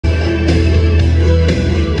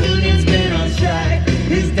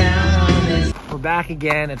back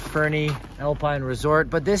again at Fernie Alpine Resort,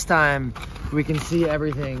 but this time we can see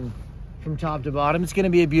everything from top to bottom. It's gonna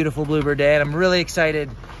be a beautiful bluebird day, and I'm really excited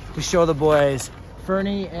to show the boys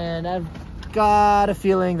Fernie, and I've got a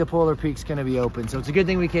feeling the Polar Peak's gonna be open, so it's a good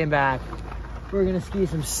thing we came back. We're gonna ski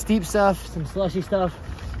some steep stuff, some slushy stuff,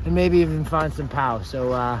 and maybe even find some pow.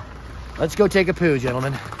 So let's go take a poo,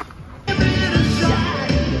 gentlemen.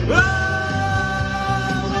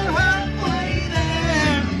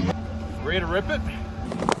 Ready to rip it?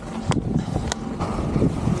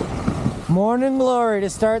 Morning glory to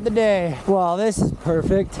start the day. Wow, this is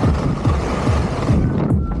perfect.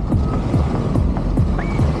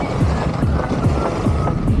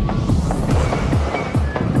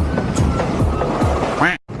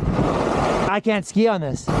 I can't ski on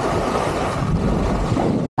this.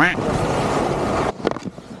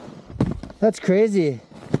 That's crazy.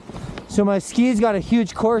 So my ski's got a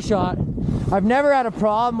huge core shot. I've never had a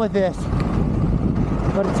problem with this,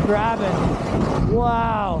 but it's grabbing.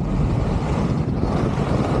 Wow.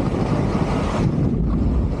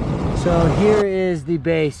 So here is the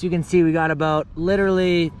base. You can see we got about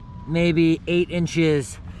literally maybe 8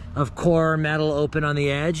 inches of core metal open on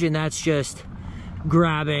the edge, and that's just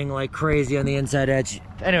grabbing like crazy on the inside edge.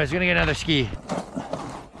 Anyways, we're gonna get another ski.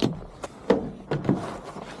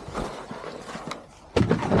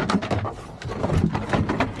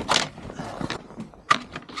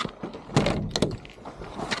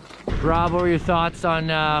 Rob, what were your thoughts on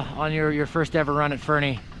your first ever run at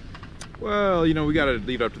Fernie? Well, you know, we got to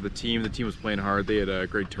leave it up to the team. The team was playing hard. They had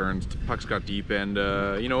great turns. Pucks got deep, and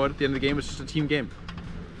you know what? At the end of the game, it's just a team game.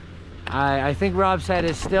 I think Rob's head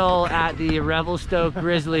is still at the Revelstoke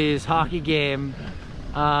Grizzlies hockey game.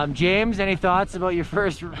 James, any thoughts about your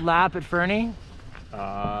first lap at Fernie?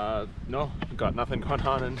 No, got nothing going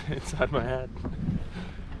on inside my head.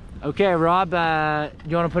 Okay, Rob, do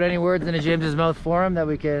you want to put any words into James's mouth for him that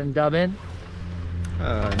we can dub in?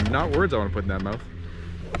 Not words I want to put in that mouth.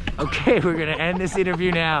 Okay, we're gonna end this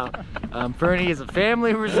interview now. Fernie is a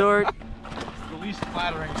family resort. It's the least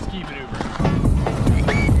flattering ski maneuver.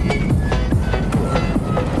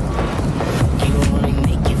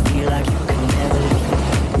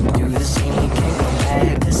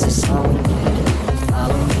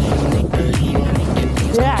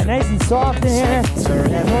 Yeah, nice and soft in here.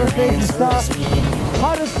 North face and stuff.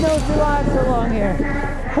 How does snow survive so long here?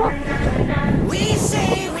 We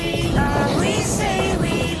say we love, we say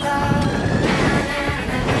we love.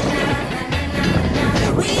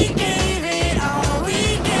 We gave it all,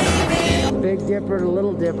 we gave it. Big Dipper to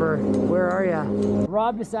Little Dipper, where are ya?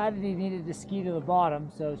 Rob decided he needed to ski to the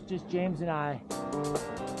bottom, so it's just James and I.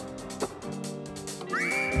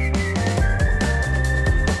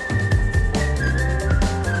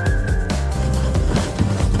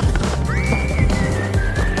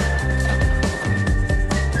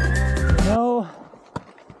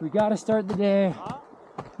 We gotta start the day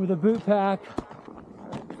with a boot pack.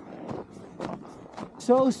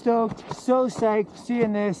 So stoked, so psyched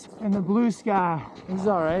seeing this in the blue sky. This is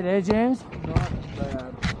all right, eh, James? Not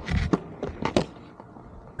bad.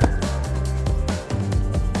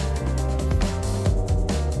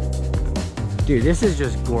 Dude, this is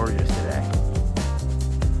just gorgeous today.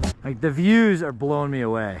 Like, the views are blowing me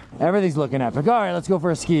away. Everything's looking epic. All right, let's go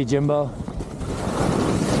for a ski, Jimbo.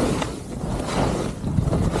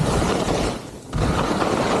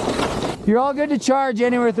 You're all good to charge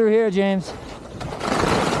anywhere through here, James.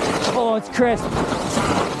 Oh, it's crisp.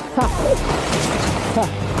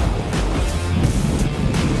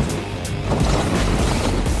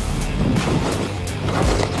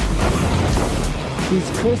 He's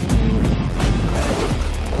crispy.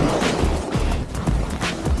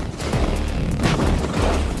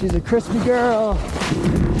 She's a crispy girl.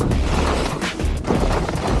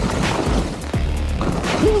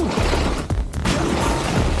 Whew.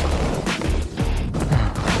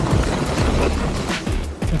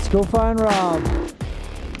 Let's go find Rob.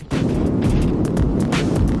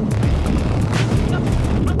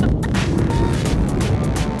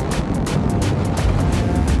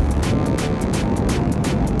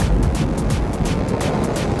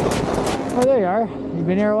 Oh, there you are. You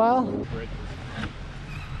been here a while? Look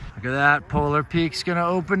at that. Polar Peak's gonna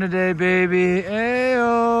open today, baby.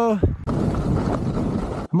 Ayo.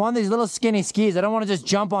 I'm on these little skinny skis. I don't want to just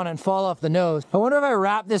jump on it and fall off the nose. I wonder if I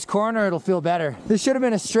wrap this corner, it'll feel better. This should have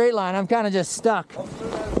been a straight line. I'm kind of just stuck.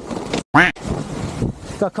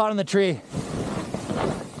 Got caught in the tree.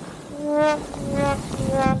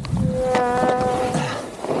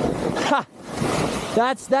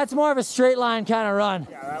 That's more of a straight line kind of run.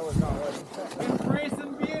 Yeah, that was not working. Embrace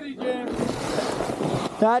some beauty, James.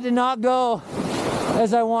 That did not go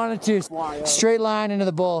as I wanted to. Straight line into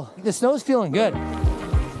the bowl. The snow's feeling good. Woo!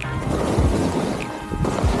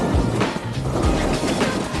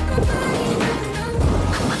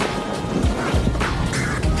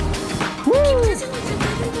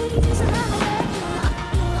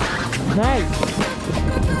 Nice.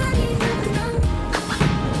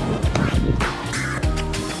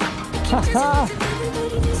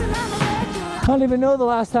 I don't even know the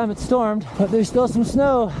last time it stormed, but there's still some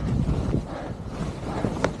snow.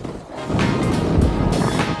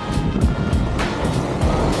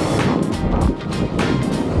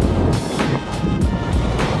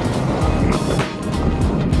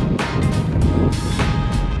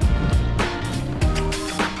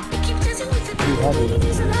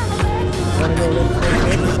 Wanna go lift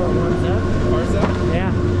it before it warms up? Warms up?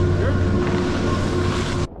 Yeah.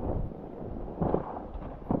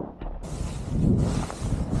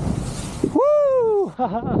 Woo!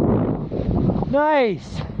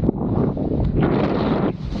 Nice.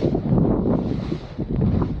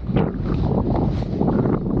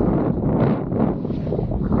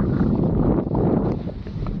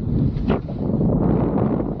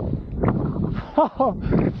 Oh,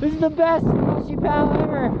 this is the best slushy pal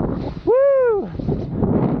ever. Woo!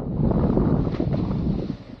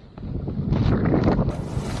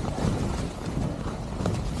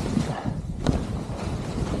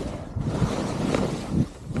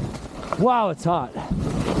 Wow, it's hot.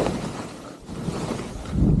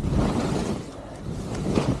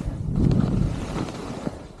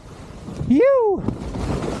 You.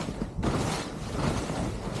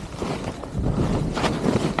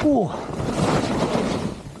 Ooh.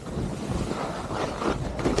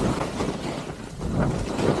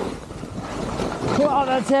 Wow,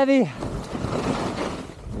 that's heavy.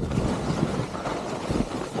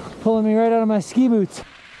 Pulling me right out of my ski boots.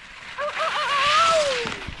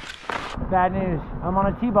 Bad news, I'm on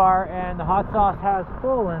a T-bar and the hot sauce has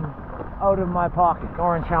fallen out of my pocket.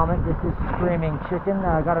 Orange helmet, this is Screaming Chicken.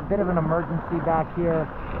 I got a bit of an emergency back here.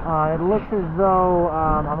 It looks as though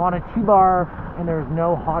I'm on a T-bar and there's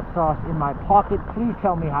no hot sauce in my pocket. Please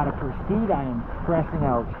tell me how to proceed. I am stressing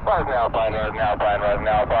out. Rising Alpine, Rising Alpine, Rising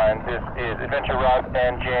Alpine. This is Adventure Rob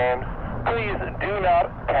and James. Please do not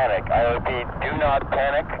panic. I repeat, do not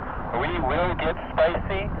panic. We will get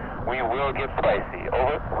spicy. We will get spicy.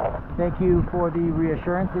 Over. Thank you for the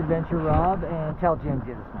reassurance, Adventure Rob, and tell James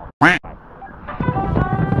you're the small. Bye.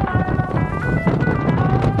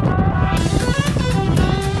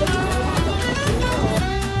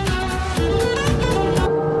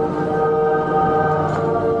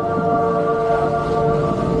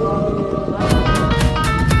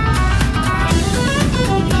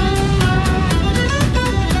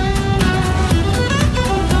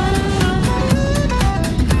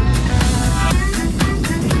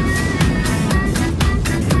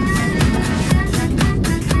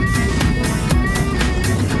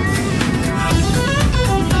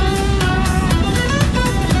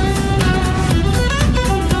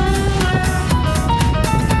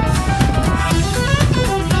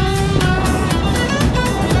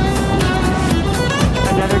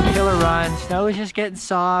 Snow is just getting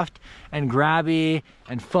soft and grabby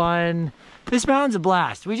and fun. This mountain's a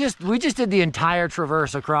blast. We just did the entire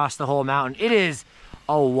traverse across the whole mountain. It is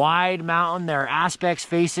a wide mountain. There are aspects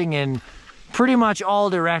facing in pretty much all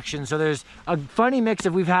directions. So there's a funny mix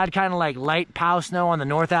of, we've had kind of like light pow snow on the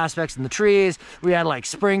north aspects in the trees. We had like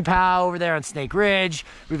spring pow over there on Snake Ridge.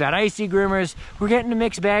 We've had icy groomers. We're getting a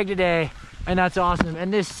mixed bag today. And that's awesome.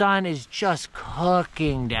 And this sun is just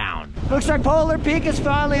cooking down. Looks like Polar Peak is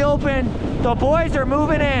finally open. The boys are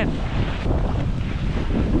moving in.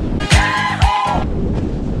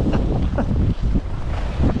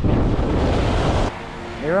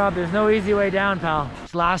 Hey Rob, there's no easy way down, pal.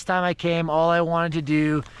 Last time I came, all I wanted to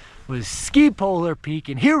do was ski Polar Peak,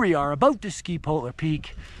 and here we are about to ski Polar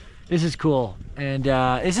Peak. This is cool. And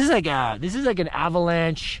this is like an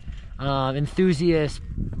avalanche enthusiast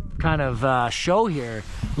kind of show here,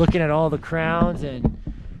 looking at all the crowns, and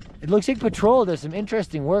it looks like Patrol does some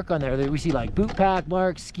interesting work on there. We see like boot pack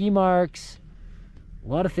marks, ski marks, a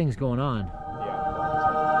lot of things going on.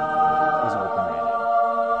 Yeah, is open right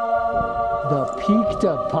now. The Peak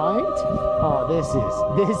to Pint? Oh, this is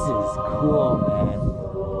cool, man.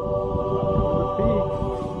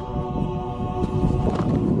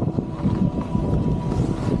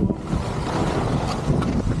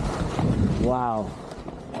 Wow.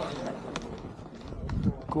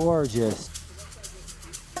 Gorgeous.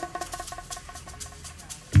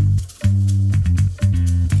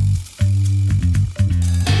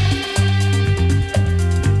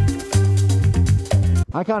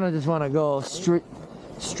 I kind of just want to go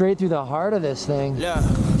straight through the heart of this thing.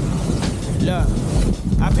 Look.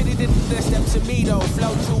 I pity the step to me though.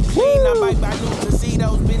 Flow too clean. I might buy new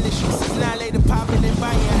tuxedos. Been the sheets since 9 later popping and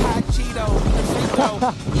buying hot Cheetos.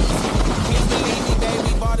 Can't believe me,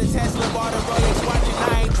 baby. Bought a Tesla, bought a Rolex, watching.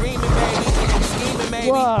 I ain't dreaming, baby. Scheming,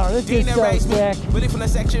 maybe. Whoa, this is so sick. Really from the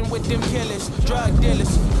section with them killers, drug dealers,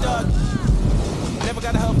 thug. Never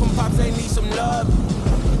got a help from pops. They need some love.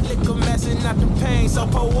 Liquor messing out the pain, so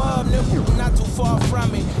pull up, not too far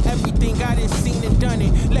from it. Everything I done seen and done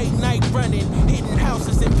it. Late night running, hitting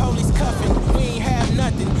houses and police cuffing. We ain't have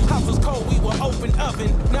nothing. House was cold, we were open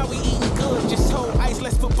oven. Now we eating good, just hold ice,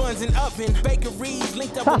 let's put buns in oven. Bakeries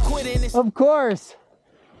linked up with quitting.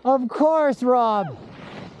 Of course, Rob.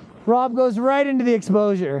 Rob goes right into the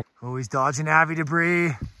exposure. Oh, he's dodging Avi debris.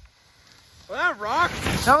 Well, that rocked.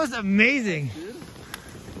 That was amazing.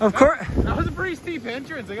 Of course. That was a pretty steep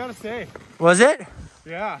entrance, I gotta say. Was it?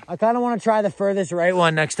 Yeah. I kind of want to try the furthest right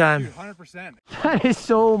one next time. Dude, 100%. That is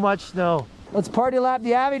so much snow. Let's party lap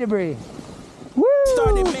the Avi debris. Woo!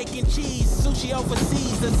 Started making cheese, sushi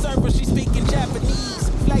overseas. The server, she speaking Japanese.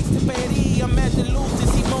 Flights to Paris, I'm at the Louvre to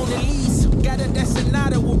see Mona Lisa. Got a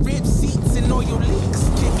Sonata with ripped seats and oil leaks.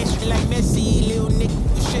 Kicking shit like Messi, little Nick.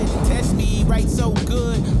 You shouldn't test me, right so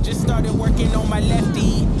good. Just started working on my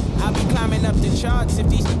lefty. I'll be climbing up the charts if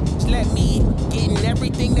these let me. Getting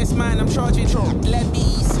everything that's mine, I'm charging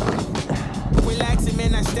levies. Relaxing,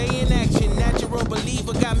 man, I stay in action. Natural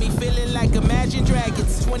believer got me feeling like Imagine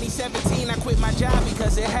Dragons. 2017, I quit my job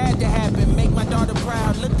because it had to happen. Make my daughter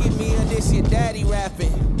proud. Look at me, and this your daddy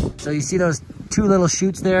rapping. So you see those two little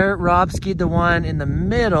chutes there? Rob skied the one in the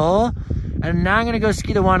middle, and now I'm gonna go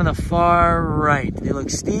ski the one on the far right. They look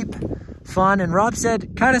steep, fun, and Rob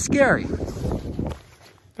said kind of scary.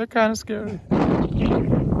 They're kind of scary.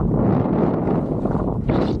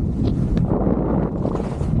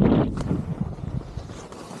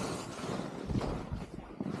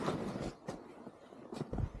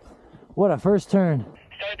 What a first turn.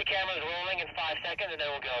 Start the cameras rolling in 5 seconds and then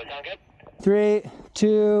we'll go. Sound good? 3,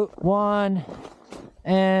 2, 1,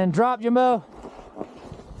 and drop, Jimbo.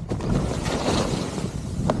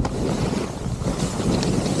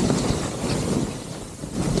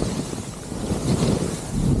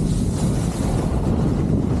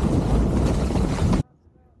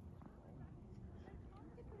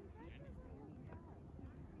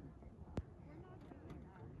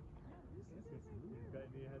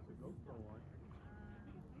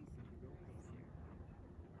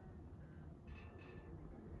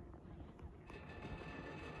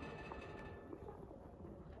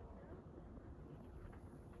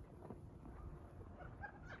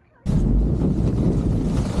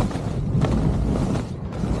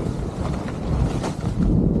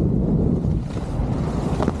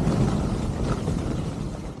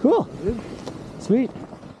 Cool. Sweet.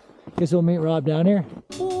 Guess we'll meet Rob down here.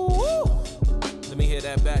 Ooh. Let me hear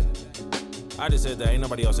that back. I just said that. Ain't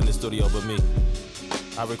nobody else in the studio but me.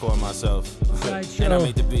 I record myself. Sideshow And I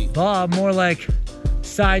made the beat. Bob, more like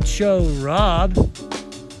Sideshow Rob.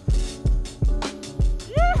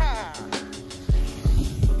 Yeah.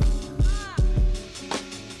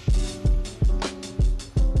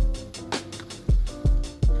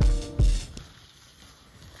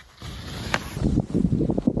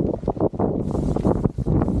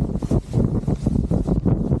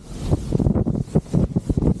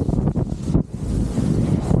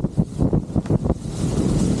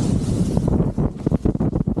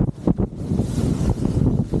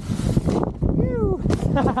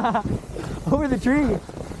 Over the tree.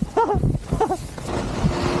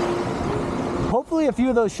 Hopefully a few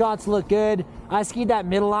of those shots look good. I skied that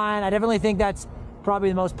middle line. I definitely think that's probably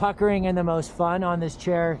the most puckering and the most fun on this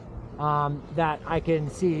chair that I can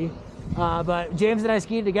see. But James and I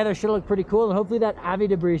skied together should look pretty cool, and hopefully that Avi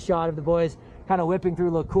debris shot of the boys kind of whipping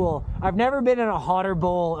through look cool. I've never been in a hotter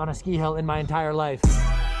bowl on a ski hill in my entire life.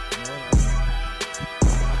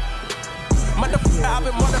 I've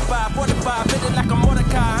been modified, 45, feeling like a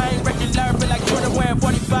Mordecai. I ain't regular, feel like Jordan wearing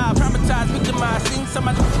 45. Traumatized, victimized, seen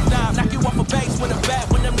somebody die. Knock you off a base when I'm back,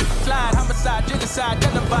 when them niggas slide. Homicide, genocide,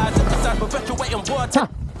 televised, emphasize, perpetuating war.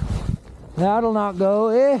 That'll not go,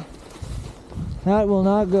 eh? That will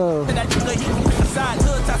not go. That nigga, he can pick a side.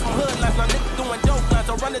 Hood ties from hood life, my niggas doing dope lines.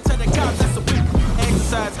 I'm running to the cops, that's a big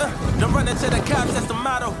exercise. Don't run into the cops, that's the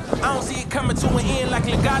motto. I don't see it coming to an end like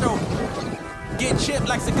legato. Get chipped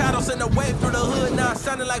like cicados in the wave through the hood, now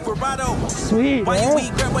sounding like vibrato. Sweet, Why eh? you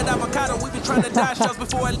eat bread with avocado? We been trying to dodge shows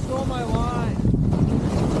before I Stole my line.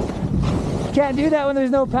 Can't do that when there's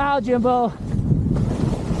no PAL, Jimbo.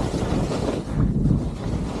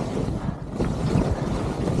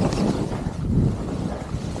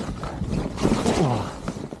 Oh.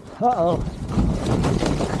 Uh-oh.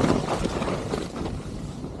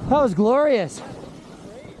 That was glorious.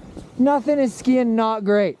 Nothing is skiing not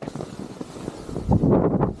great.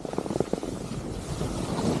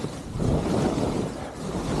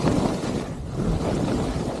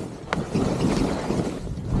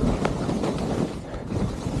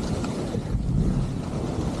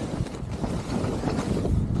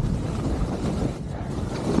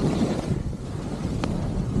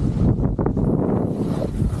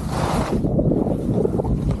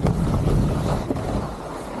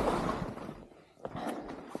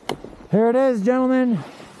 Here it is, gentlemen.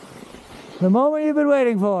 The moment you've been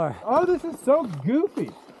waiting for. Oh, this is so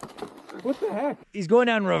goofy. What the heck? He's going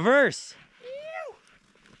down reverse.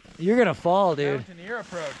 You're gonna fall, dude. Mountaineer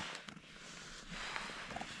approach.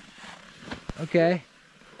 Okay.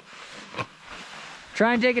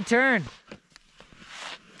 Try and take a turn.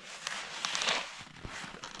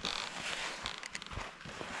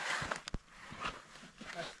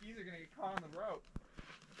 My skis are gonna get caught on the rope.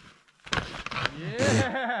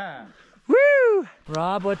 Yeah! Woo!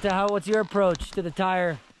 Rob, what's your approach to the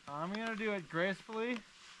tire? I'm gonna do it gracefully,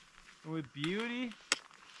 with beauty.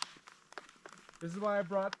 This is why I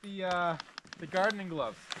brought the gardening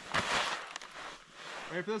gloves.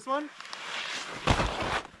 Ready for this one?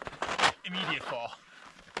 Immediate fall.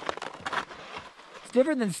 It's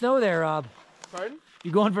different than snow there, Rob. Pardon?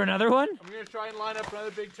 You going for another one? I'm gonna try and line up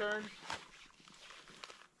another big turn.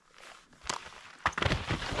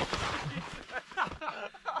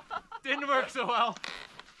 Didn't work so well.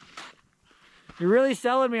 You're really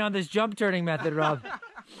selling me on this jump turning method, Rob.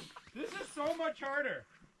 This is so much harder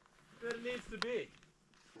than it needs to be.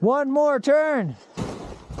 One more turn.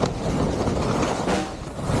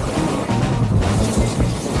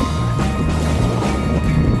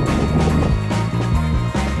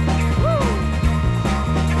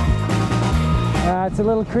 It's a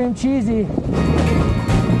little cream cheesy.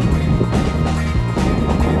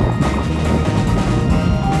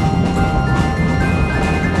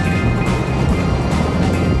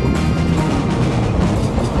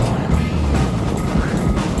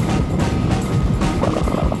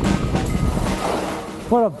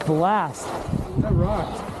 What a blast. That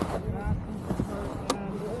rocked.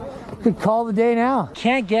 Could call the day now.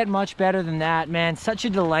 Can't get much better than that, man. Such a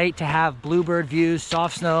delight to have bluebird views,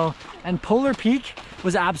 soft snow, and Polar Peak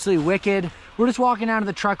was absolutely wicked. We're just walking out of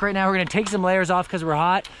the truck right now. We're gonna take some layers off because we're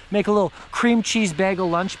hot, make a little cream cheese bagel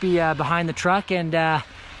lunch behind the truck, and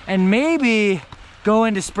maybe go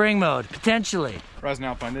into spring mode, potentially. Fernie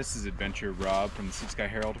Alpine, this is Adventure Rob from the Sea Sky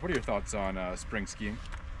Herald. What are your thoughts on spring skiing?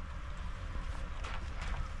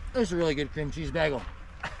 This is a really good cream cheese bagel.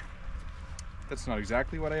 That's not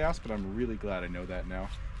exactly what I asked, but I'm really glad I know that now.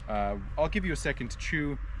 I'll give you a second to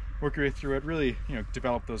chew, work your way through it, really,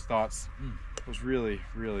 develop those thoughts, those really,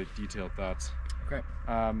 really detailed thoughts. Okay.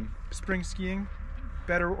 Spring skiing,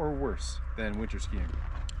 better or worse than winter skiing?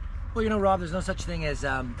 Well, Rob, there's no such thing as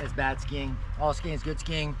bad skiing. All skiing is good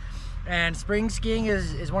skiing. And spring skiing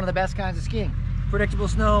is one of the best kinds of skiing. Predictable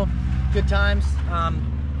snow, good times,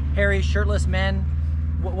 hairy, shirtless men.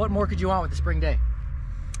 What more could you want with the spring day?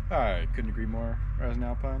 I couldn't agree more, Fernie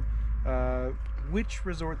Alpine. Which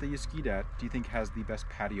resort that you skied at do you think has the best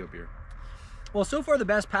patio beer? Well, so far the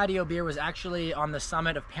best patio beer was actually on the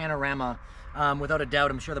summit of Panorama. Without a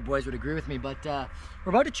doubt, I'm sure the boys would agree with me, but we're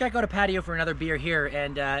about to check out a patio for another beer here,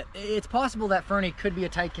 and it's possible that Fernie could be a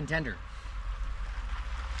tight contender.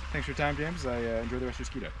 Thanks for your time, James. I enjoy the rest of your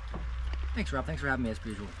ski day. Thanks, Rob. Thanks for having me as per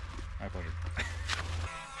usual. My pleasure.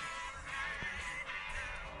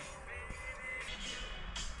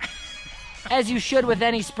 As you should with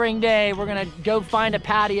any spring day, we're gonna go find a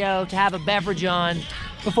patio to have a beverage on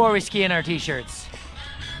before we ski in our t-shirts.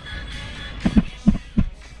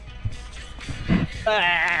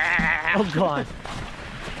 Oh God.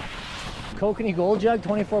 Kokanee Gold Jug,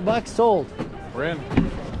 24 bucks, sold. We're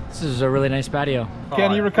in. This is a really nice patio.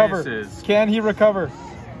 Can he recover? Can he recover?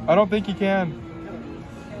 I don't think he can.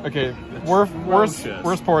 Okay,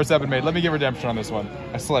 worst pour has been made. Let me get redemption on this one.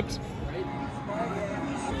 I slipped.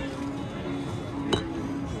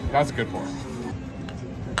 That's a good pour.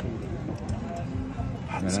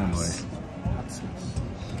 That's nice.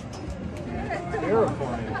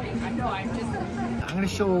 I'm gonna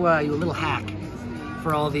show you a little hack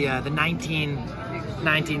for all the 19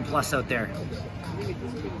 plus out there.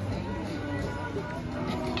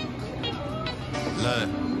 Look,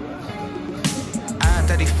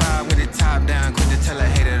 I-35 with the top down, quick to tell a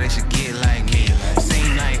hater they should get like me.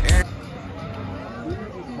 Same night.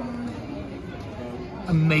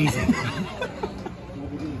 Amazing.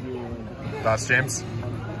 Thoughts, James?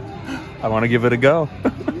 I want to give it a go.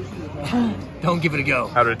 Don't give it a go.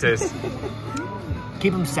 How did it taste?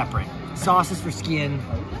 Keep them separate. Sauce is for skiing.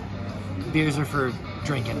 Beers are for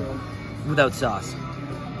drinking without sauce.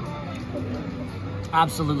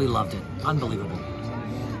 Absolutely loved it. Unbelievable.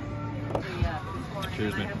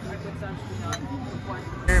 Cheers, man.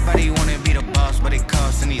 Everybody wanna be the boss, but it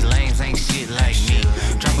costs, and these lames ain't shit like me.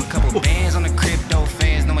 Drop a couple bands on the crypto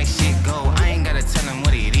fans, know my shit go. I ain't gotta tell them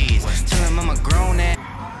what it is. Tell them I'm a grown ass.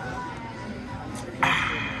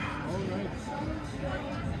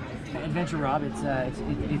 Adventure Rob,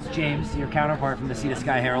 it's James, your counterpart from the Sea to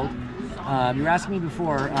Sky Herald. You were asking me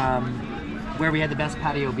before where we had the best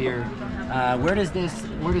patio beer. Where does this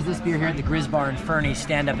beer here at the Grizz Bar in Fernie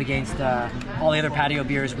stand up against all the other patio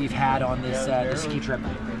beers we've had on this ski trip?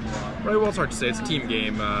 Right, well, it's hard to say. It's a team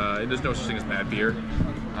game. There's no such thing as bad beer.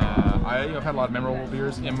 I've had a lot of memorable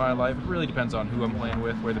beers in my life. It really depends on who I'm playing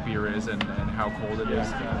with, where the beer is, and how cold it is.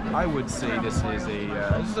 I would say this is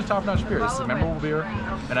a top-notch beer. This is a memorable beer,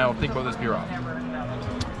 and I will think about this beer often.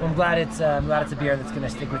 Well, I'm glad it's a beer that's going to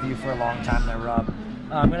stick with you for a long time there, Rob.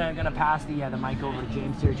 I'm gonna pass the mic over to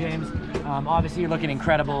James here. James, obviously you're looking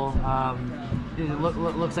incredible. It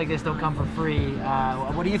looks like this don't come for free.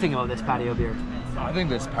 What do you think about this patio beer? I think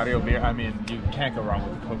this patio beer, I mean, you can't go wrong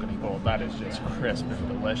with the coconut gold. That is just crisp and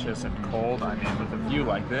delicious and cold. I mean, with a view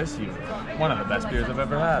like this, one of the best beers I've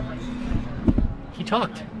ever had. He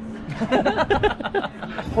talked.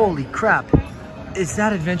 Holy crap. Is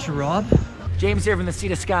that Adventure Rob? James here from the Sea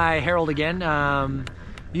to Sky Herald again.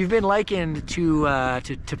 You've been likened to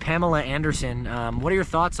Pamela Anderson. What are your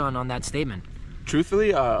thoughts on that statement? Truthfully,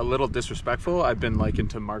 a little disrespectful. I've been likened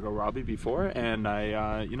to Margot Robbie before, and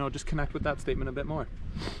I, just connect with that statement a bit more.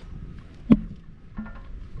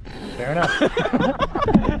 Fair enough.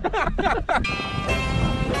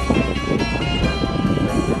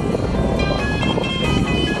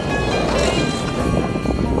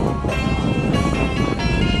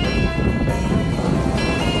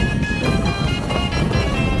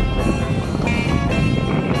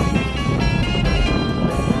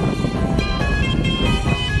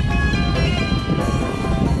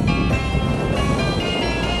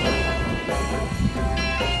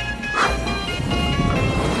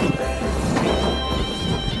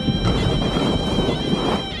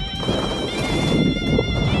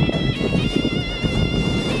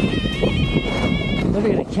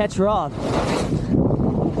 We're gonna catch Rob.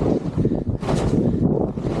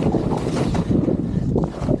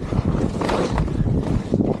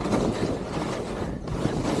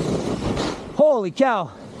 Holy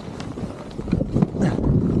cow.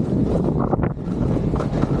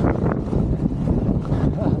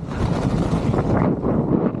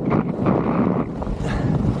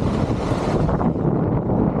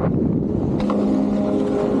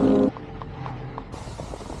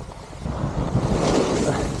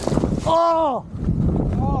 Oh,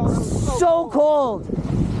 so cold.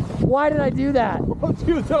 Why did I do that?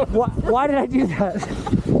 Why did I do that?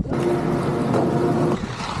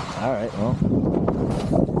 All right, well.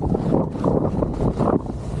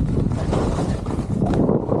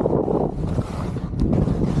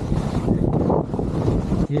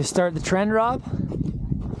 You start the trend, Rob?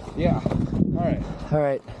 Yeah. All right. All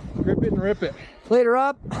right. Grip it and rip it. Later,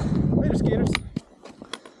 Rob. Later, skaters.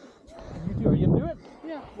 Are you gonna do it?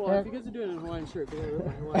 Yeah, well, if you guys are doing it in a Hawaiian shirt, then I rip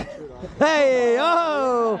my Hawaiian shirt off. Hey,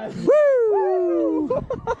 oh! Woo!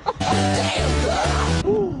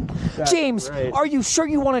 James, great. are you sure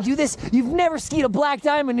you want to do this? You've never skied a black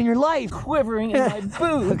diamond in your life. Quivering in my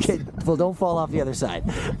boots. Okay, well, don't fall off the other side.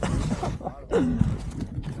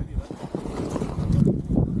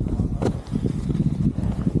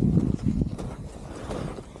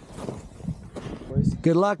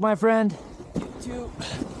 Good luck, my friend.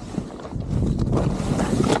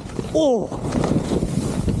 Oh!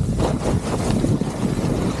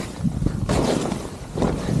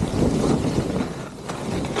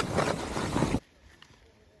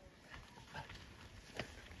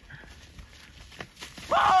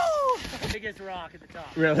 Biggest rock at the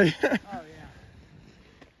top. Really? Oh, yeah.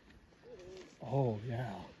 Oh, yeah.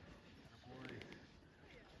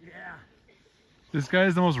 Yeah. This guy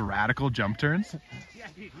is the most radical jump turns. Yeah,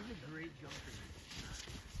 dude, he's a great jumper.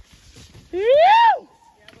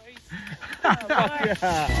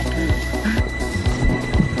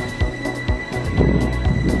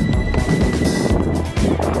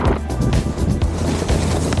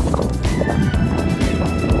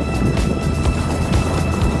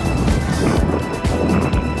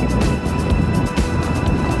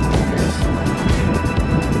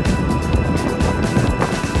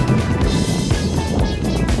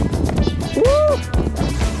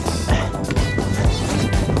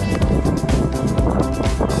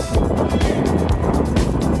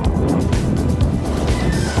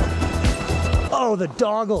 the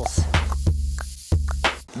doggles.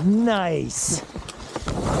 Nice.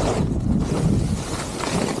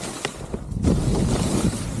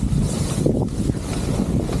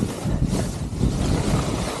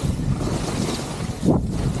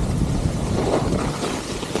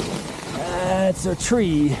 That's a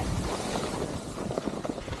tree.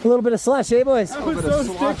 A little bit of slush, eh, boys? That was so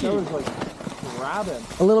sticky. That was like grabbing.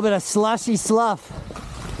 A little bit of slushy slough.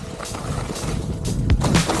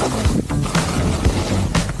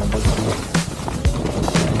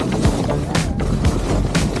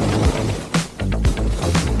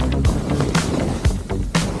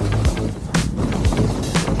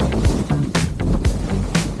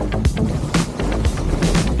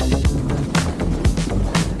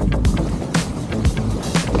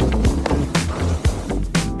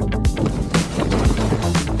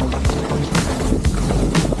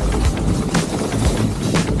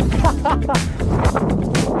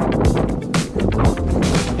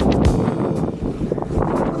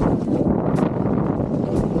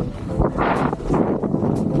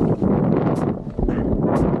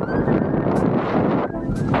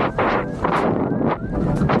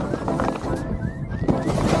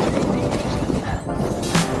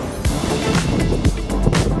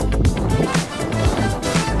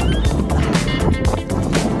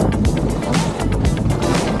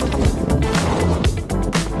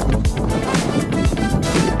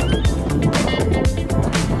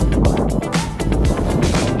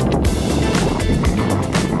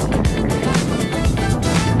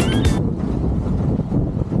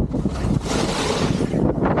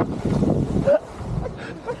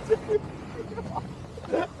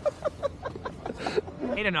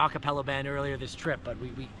 An acapella band earlier this trip, but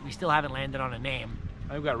we still haven't landed on a name.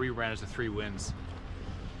 I think we got rebranded to 3 Wins.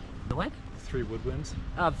 The what? 3 Woodwinds.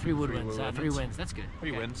 Oh, 3 Woodwinds. 3 wins. That's good.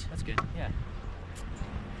 3 wins. That's good. Yeah.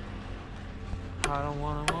 I don't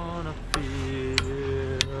wanna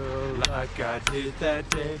feel like I did that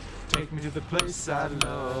day. Take me to the place I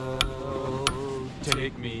love.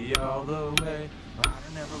 Take me all the way. I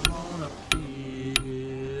never wanna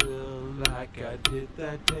feel like I did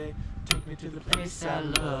that day. Take me to the place I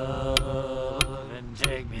love and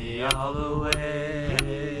take me all the way.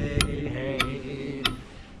 Hey, hey,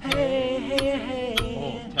 hey, hey.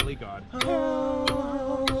 Oh, Helly God.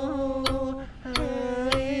 Oh,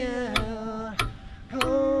 hey, oh, I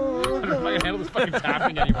don't know if I can handle this fucking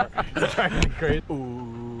tapping anymore. It's driving me crazy.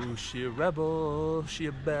 Ooh, she a rebel. She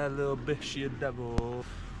a bad little bitch. She a devil.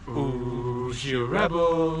 Ooh, she a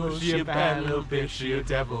rebel. She a bad little bitch. She a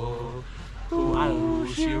devil. Ooh,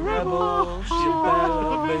 she a rebel, she a bad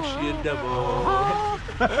little bitch, she a devil.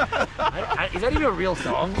 Is that even a real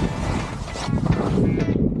song?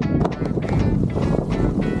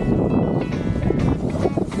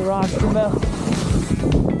 The rock smell.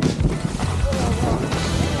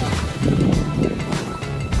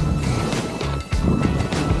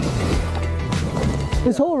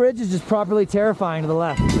 This whole ridge is just properly terrifying to the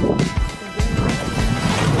left.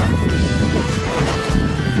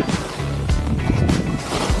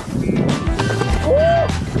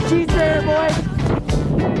 Cheese there, boy.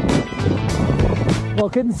 Well,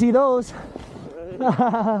 couldn't see those.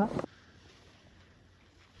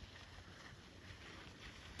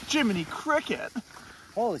 Jiminy Cricket.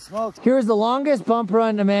 Holy smokes. Here's the longest bump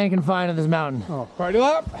run a man can find on this mountain. Oh, party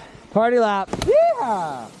lap? Party lap.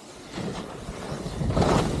 Yeah.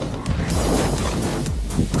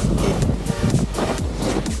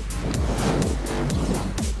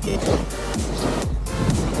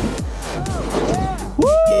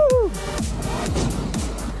 Woo!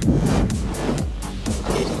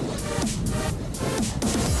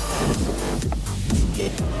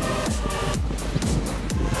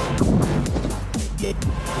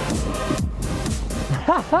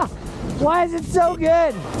 Why is it so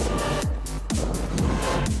good?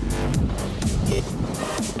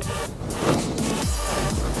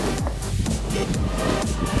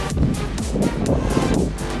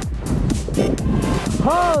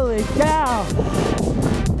 Holy cow!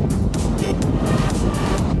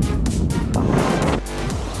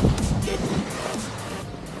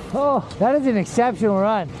 Oh, that is an exceptional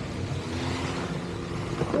run.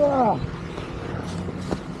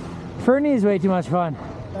 Fernie is way too much fun.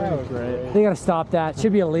 That was great. They gotta stop that.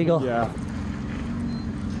 Should be illegal. Yeah.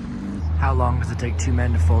 How long does it take 2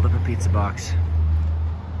 men to fold up a pizza box?